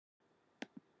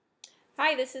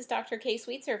Hi, this is Dr. Kay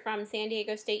Sweetser from San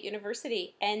Diego State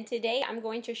University, and today I'm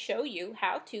going to show you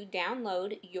how to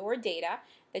download your data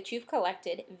that you've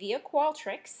collected via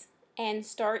Qualtrics and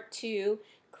start to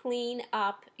clean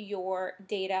up your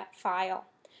data file.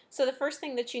 So the first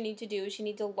thing that you need to do is you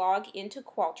need to log into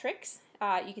Qualtrics.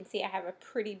 You can see I have a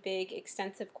pretty big,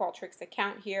 extensive Qualtrics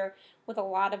account here with a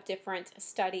lot of different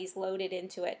studies loaded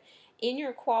into it. In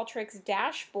your Qualtrics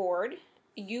dashboard,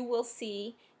 you will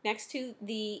see next to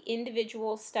the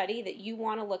individual study that you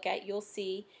want to look at, you'll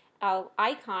see an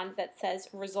icon that says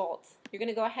results. You're going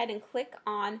to go ahead and click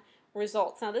on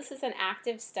results. Now this is an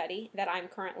active study that I'm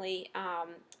currently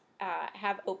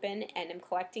have open and am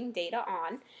collecting data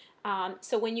on.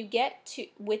 So when you get to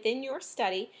within your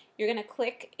study, you're going to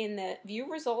click in the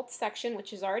view results section,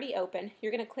 which is already open.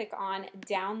 You're going to click on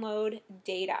download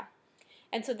data.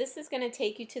 And so this is going to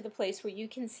take you to the place where you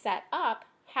can set up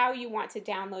how you want to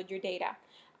download your data.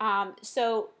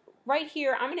 So right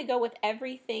here, I'm going to go with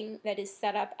everything that is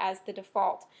set up as the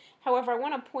default. However, I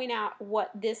want to point out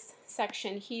what this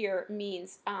section here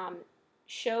means,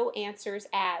 show answers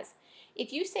as.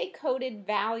 If you say coded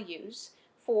values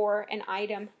for an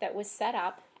item that was set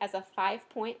up as a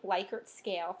 5-point Likert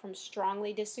scale from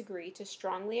strongly disagree to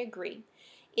strongly agree,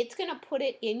 it's going to put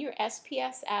it in your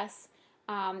SPSS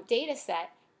data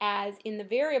set as in the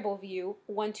variable view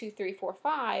 1, 2, 3, 4,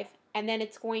 5, and then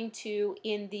it's going to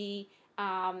in the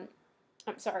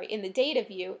in the data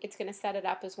view it's going to set it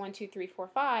up as 1, 2, 3, 4,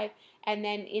 5, and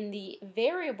then in the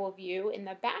variable view in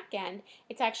the back end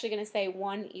it's actually going to say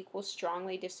 1 equals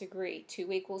strongly disagree,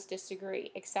 2 equals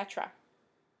disagree, etc.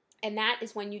 And that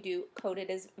is when you do coded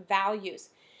as values.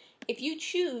 If you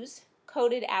choose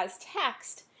coded as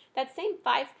text, that same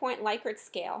 5-point Likert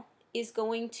scale is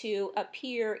going to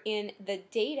appear in the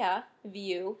data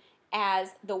view as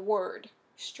the word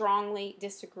strongly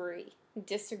disagree,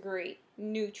 disagree,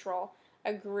 neutral,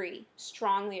 agree,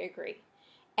 strongly agree.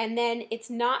 And then it's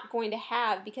not going to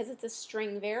have, because it's a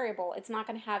string variable, it's not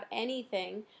going to have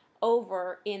anything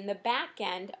over in the back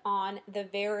end on the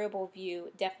variable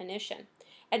view definition.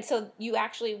 And so you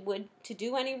actually would, to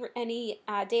do any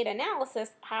data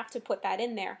analysis, have to put that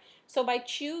in there. So by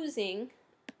choosing,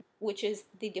 which is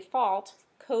the default,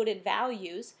 coded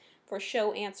values for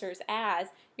show answers as,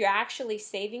 you're actually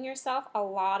saving yourself a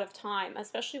lot of time,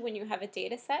 especially when you have a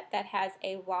data set that has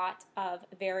a lot of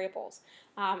variables,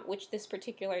 which this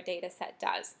particular data set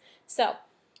does. So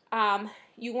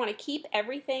you want to keep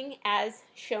everything as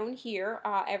shown here,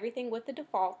 everything with the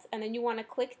defaults, and then you want to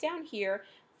click down here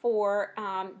for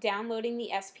downloading the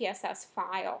SPSS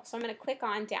file. So I'm going to click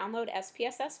on download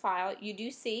SPSS file. You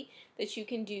do see that you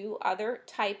can do other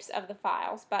types of the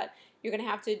files, but you're going to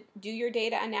have to do your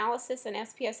data analysis in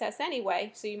SPSS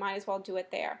anyway, so you might as well do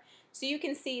it there. So you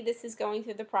can see this is going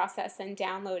through the process and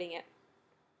downloading it.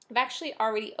 I've actually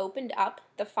already opened up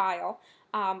the file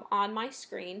on my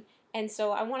screen, and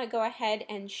so I want to go ahead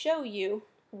and show you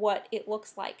what it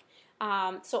looks like.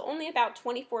 So only about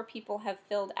 24 people have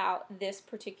filled out this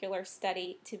particular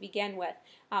study to begin with.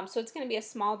 So it's going to be a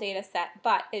small data set,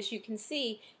 but as you can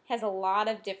see, it has a lot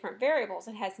of different variables.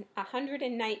 It has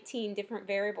 119 different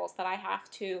variables that I have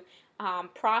to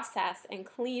process and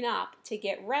clean up to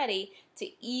get ready to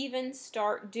even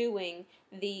start doing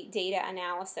the data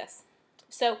analysis.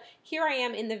 So here I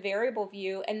am in the variable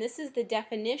view, and this is the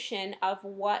definition of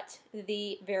what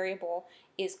the variable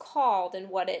is called and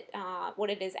what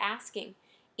it is asking.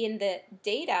 In the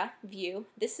data view,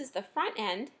 this is the front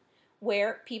end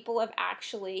where people have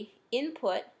actually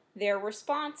input their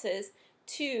responses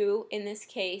to, in this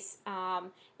case,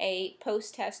 a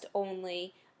post-test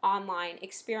only online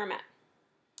experiment.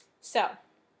 So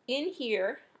in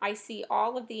here, I see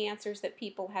all of the answers that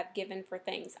people have given for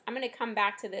things. I'm going to come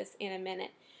back to this in a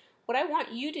minute. What I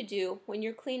want you to do when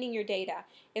you're cleaning your data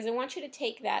is I want you to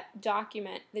take that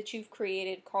document that you've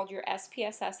created called your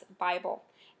SPSS Bible.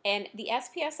 And the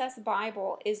SPSS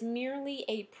Bible is merely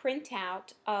a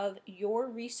printout of your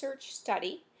research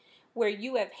study where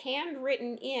you have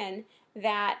handwritten in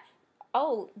that,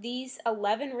 oh, these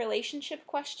 11 relationship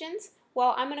questions,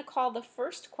 well, I'm going to call the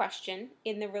first question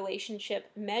in the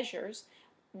relationship measures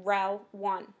rel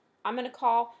 1. I'm going to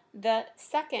call the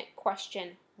second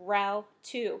question rel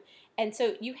 2. And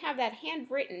so you have that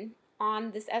handwritten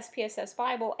on this SPSS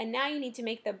Bible, and now you need to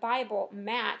make the Bible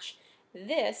match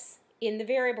this in the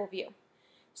variable view.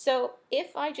 So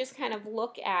if I just kind of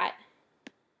look at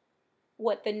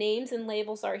what the names and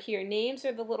labels are here, names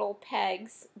are the little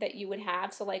pegs that you would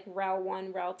have, so like rel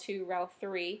 1, rel 2, rel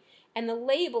 3, and the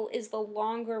label is the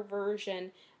longer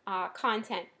version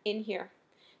content in here.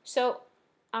 So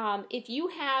if you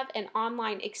have an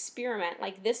online experiment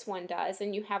like this one does,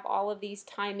 and you have all of these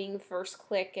timing, first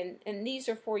click, and these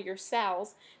are for your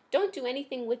cells, don't do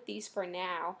anything with these for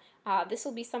now. This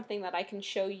will be something that I can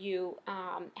show you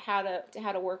how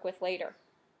to work with later.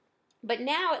 But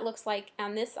now it looks like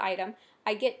on this item,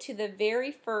 I get to the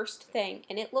very first thing,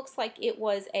 and it looks like it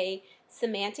was a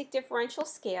semantic differential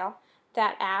scale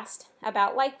that asked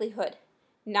about likelihood.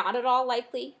 Not at all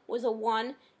likely was a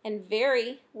 1, and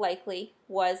very likely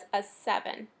was a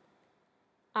 7.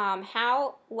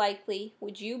 How likely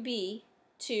would you be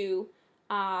to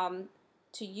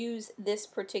use this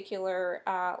particular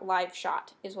live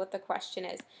shot is what the question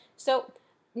is. So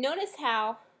notice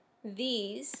how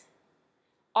these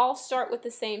all start with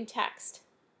the same text.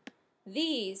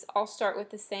 These all start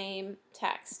with the same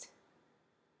text,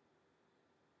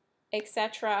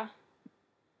 etc.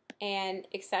 and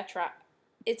etc.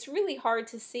 It's really hard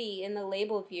to see in the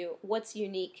label view what's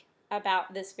unique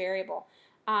about this variable.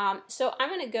 So I'm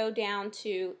going to go down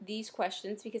to these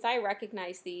questions because I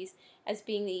recognize these as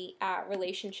being the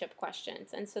relationship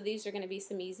questions, and so these are going to be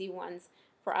some easy ones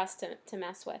for us to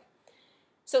mess with.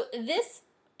 So this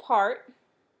part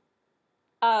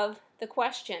of the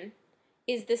question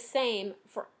is the same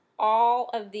for all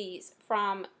of these,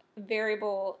 from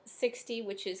variable 60,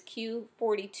 which is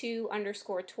Q42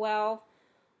 underscore 12,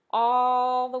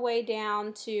 all the way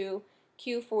down to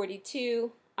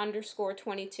Q42 underscore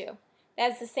 22.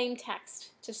 That's the same text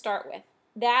to start with.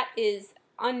 That is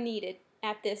unneeded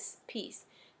at this piece.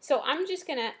 So I'm just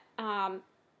going to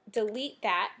delete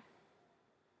that.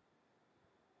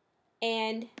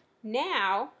 And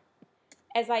now,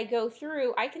 as I go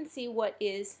through, I can see what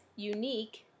is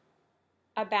unique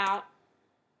about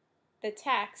the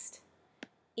text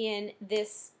in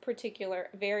this particular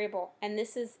variable, and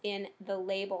this is in the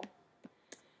label.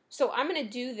 So I'm going to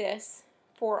do this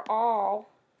for all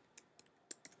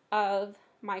of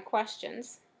my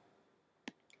questions,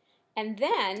 and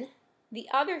then the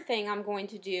other thing I'm going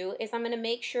to do is I'm going to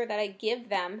make sure that I give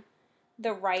them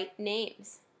the right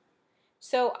names.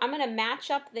 So I'm going to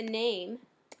match up the name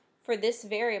for this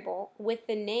variable with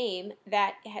the name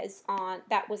that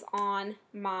was on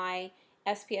my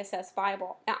SPSS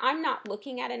Bible. Now I'm not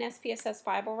looking at an SPSS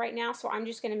Bible right now, so I'm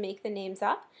just going to make the names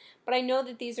up, but I know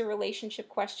that these are relationship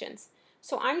questions.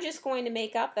 So I'm just going to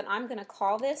make up that I'm going to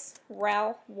call this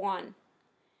rel 1,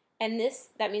 and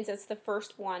that means it's the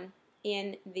first one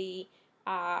in the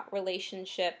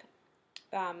relationship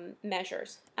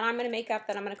measures. And I'm going to make up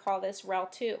that I'm going to call this rel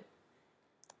 2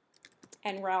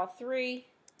 and rel 3,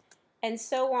 and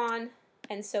so on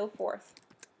and so forth.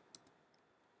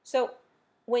 So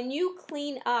when you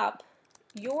clean up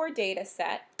your data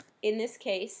set, in this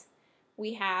case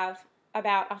we have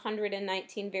about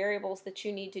 119 variables that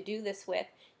you need to do this with,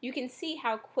 you can see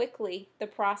how quickly the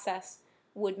process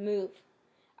would move.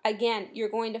 Again, you're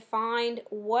going to find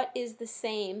what is the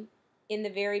same in the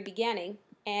very beginning,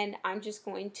 and I'm just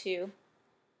going to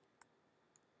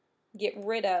get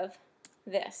rid of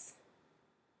this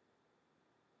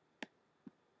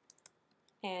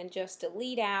and just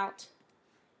delete out,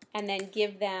 and then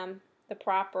give them the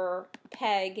proper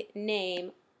peg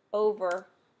name over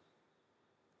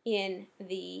in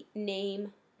the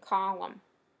name column.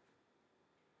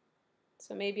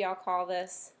 So maybe I'll call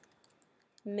this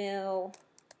mil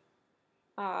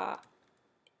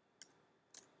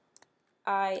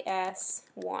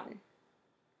IS1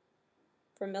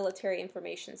 for military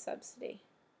information subsidy.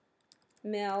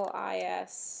 Mil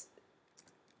IS2,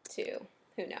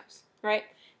 who knows, right?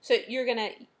 So you're going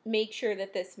to make sure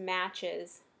that this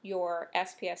matches your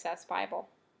SPSS Bible.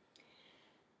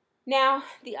 Now,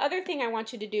 the other thing I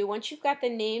want you to do, once you've got the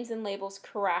names and labels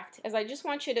correct, is I just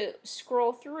want you to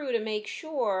scroll through to make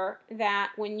sure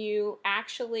that when you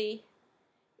actually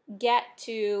get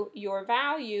to your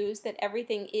values, that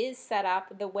everything is set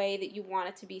up the way that you want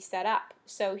it to be set up.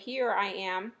 So here I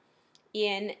am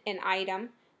in an item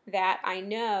that I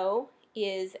know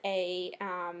is a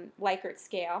Likert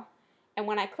scale. And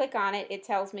when I click on it, it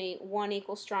tells me 1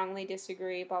 equals strongly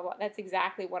disagree, blah, blah. That's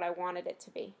exactly what I wanted it to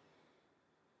be.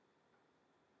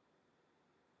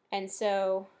 And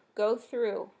so go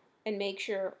through and make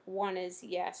sure 1 is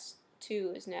yes,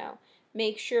 2 is no.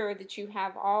 Make sure that you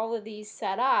have all of these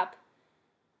set up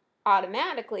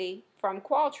automatically from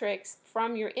Qualtrics,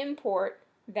 from your import,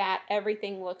 that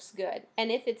everything looks good.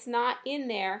 And if it's not in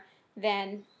there,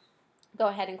 then go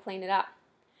ahead and clean it up.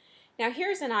 Now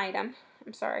here's an item.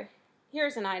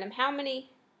 Here's an item. How many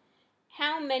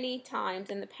times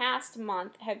in the past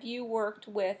month have you worked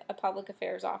with a public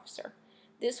affairs officer?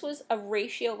 This was a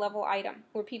ratio level item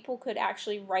where people could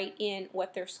actually write in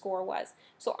what their score was.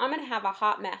 So I'm going to have a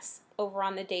hot mess over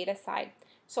on the data side.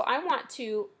 So I want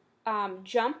to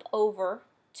jump over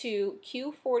to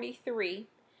Q43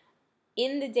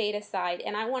 in the data side,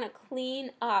 and I want to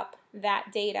clean up that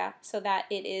data so that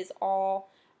it is all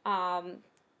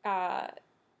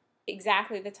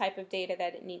exactly the type of data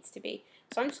that it needs to be.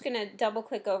 So I'm just going to double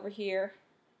click over here,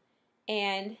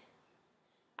 and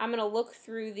I'm going to look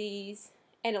through these,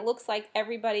 and it looks like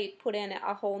everybody put in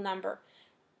a whole number.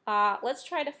 Let's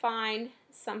try to find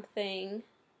something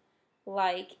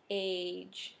like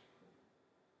age.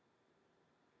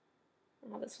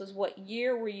 Well, this was what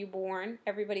year were you born?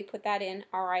 Everybody put that in.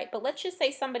 All right, but let's just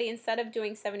say somebody, instead of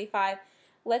doing 75,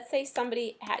 let's say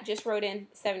somebody just wrote in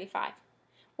 75.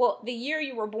 Well, the year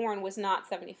you were born was not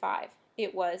 75.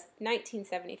 It was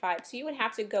 1975. So you would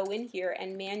have to go in here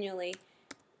and manually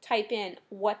type in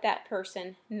what that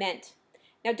person meant.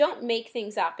 Now, don't make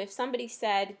things up. If somebody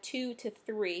said 2 to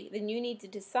 3, then you need to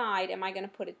decide, am I going to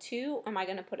put a 2, am I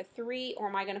going to put a 3, or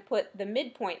am I going to put the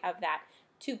midpoint of that,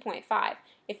 2.5?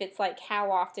 If it's like,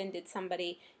 how often did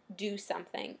somebody do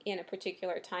something in a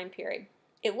particular time period?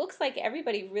 It looks like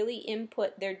everybody really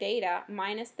input their data,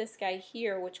 minus this guy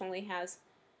here, which only has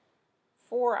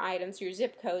 4 items, your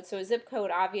zip code. So a zip code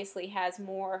obviously has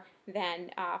more than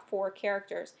 4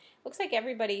 characters. Looks like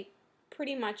everybody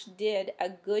pretty much did a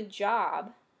good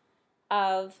job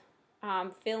of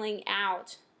filling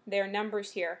out their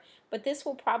numbers here. But this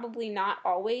will probably not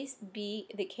always be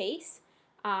the case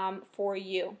for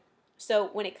you. So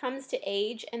when it comes to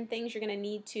age and things, you're going to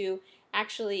need to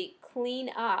actually clean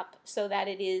up so that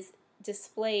it is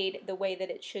displayed the way that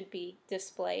it should be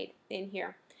displayed in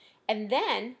here. And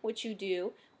then what you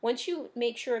do, once you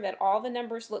make sure that all the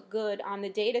numbers look good on the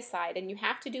data side, and you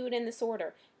have to do it in this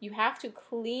order, you have to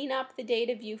clean up the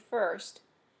data view first,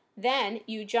 then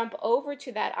you jump over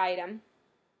to that item,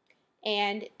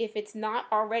 and if it's not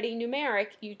already numeric,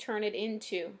 you turn it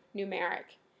into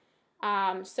numeric.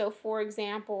 So for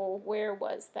example, where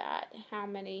was that? How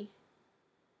many?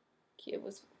 It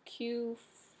was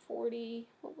Q40,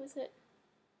 what was it?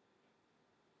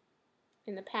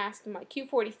 In the past, my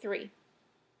Q43.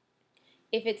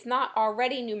 If it's not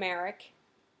already numeric,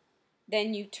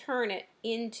 then you turn it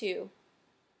into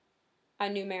a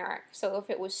numeric. So if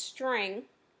it was string,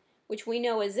 which we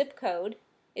know a zip code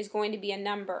is going to be a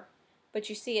number, but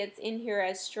you see it's in here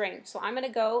as string. So I'm going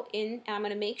to go in and I'm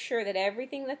going to make sure that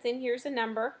everything that's in here is a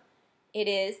number. It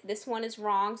is. This one is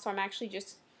wrong, so I'm actually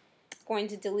just going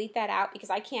to delete that out because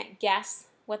I can't guess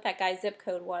what that guy's zip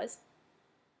code was.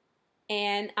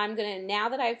 And I'm going to, now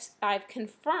that I've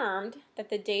confirmed that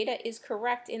the data is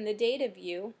correct in the data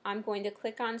view, I'm going to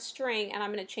click on string and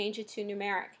I'm going to change it to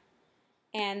numeric.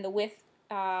 And the width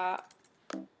of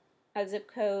zip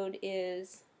code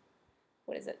is,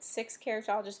 what is it, 6 characters?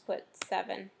 I'll just put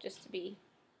 7 just to be,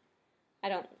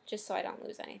 just so I don't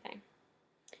lose anything.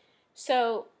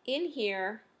 So in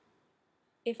here,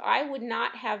 if I would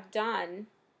not have done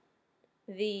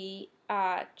the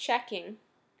checking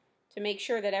to make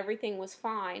sure that everything was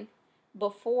fine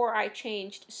before I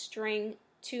changed string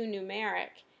to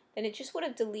numeric, then it just would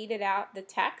have deleted out the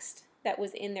text that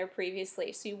was in there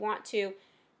previously. So you want to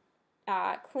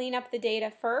clean up the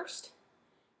data first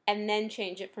and then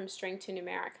change it from string to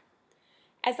numeric.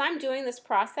 As I'm doing this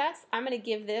process, I'm going to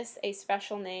give this a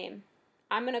special name.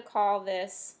 I'm going to call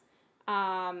this,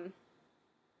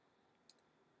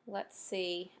 let's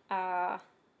see,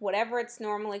 whatever it's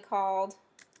normally called,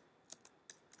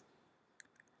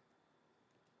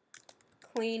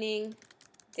 cleaning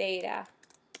data,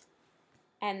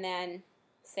 and then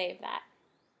save that.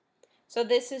 So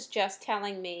this is just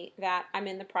telling me that I'm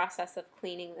in the process of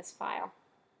cleaning this file.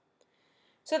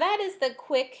 So that is the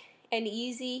quick and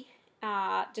easy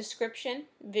description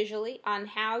visually on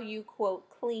how you, quote,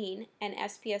 clean an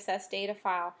SPSS data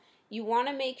file. You want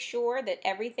to make sure that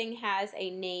everything has a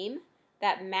name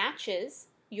that matches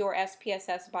your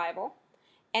SPSS Bible,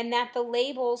 and that the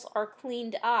labels are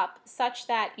cleaned up such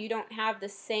that you don't have the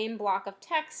same block of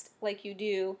text like you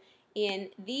do in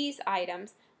these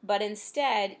items, but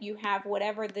instead you have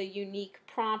whatever the unique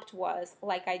prompt was,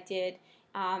 like I did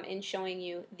in showing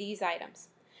you these items.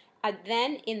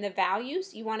 Then in the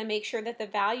values, you want to make sure that the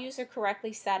values are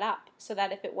correctly set up so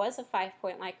that if it was a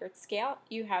 5-point Likert scale,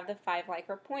 you have the 5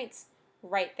 Likert points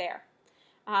right there.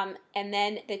 And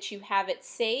then that you have it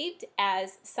saved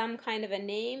as some kind of a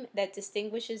name that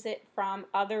distinguishes it from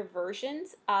other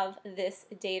versions of this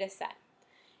data set.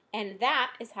 And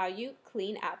that is how you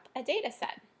clean up a data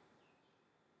set.